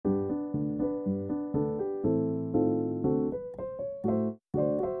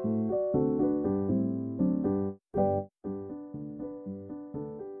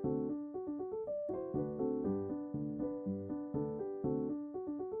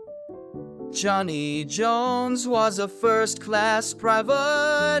Johnny Jones was a first-class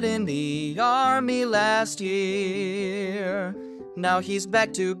private in the army last year. Now he's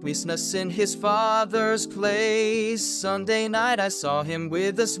back to business in his father's place. Sunday night I saw him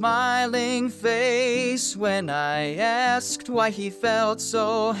with a smiling face. When I asked why he felt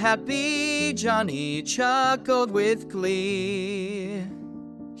so happy, Johnny chuckled with glee.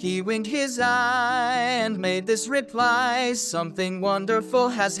 He winked his eye and made this reply: "Something wonderful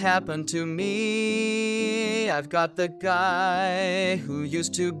has happened to me. I've got the guy who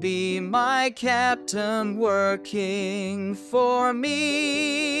used to be my captain working for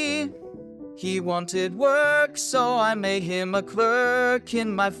me. He wanted work, so I made him a clerk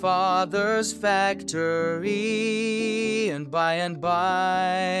in my father's factory. And by, I'm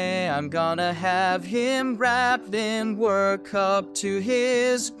gonna have him wrapped in work up to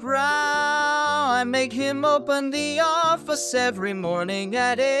his brow. I make him open the office every morning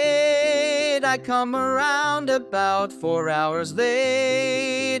at 8. I come around about 4 hours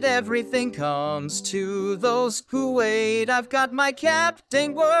late. Everything comes to those who wait. I've got my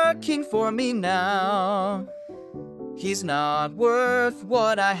captain working for me now. He's not worth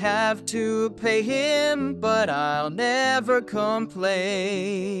what I have to pay him, but I'll never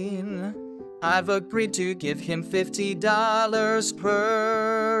complain. I've agreed to give him $50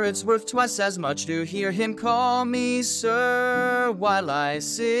 per. It's worth twice as much to hear him call me sir. While I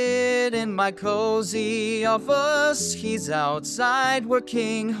sit in my cozy office, he's outside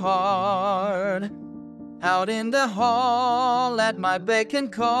working hard. Out in the hall at my beck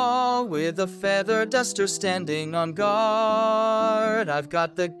and call, with a feather duster standing on guard. I've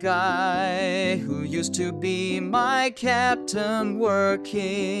got the guy who used to be my captain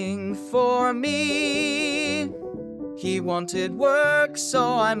working for me. He wanted work, so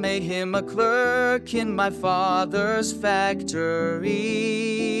I made him a clerk in my father's factory.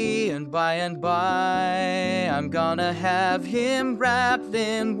 And by, I'm gonna have him wrapped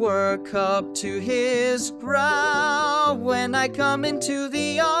in work up to his brow. When I come into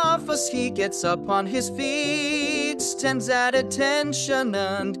the office, he gets up on his feet, stands at attention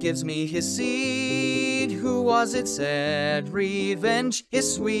and gives me his seat. Who was it said revenge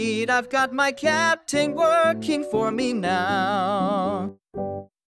is sweet? I've got my captain working for me now.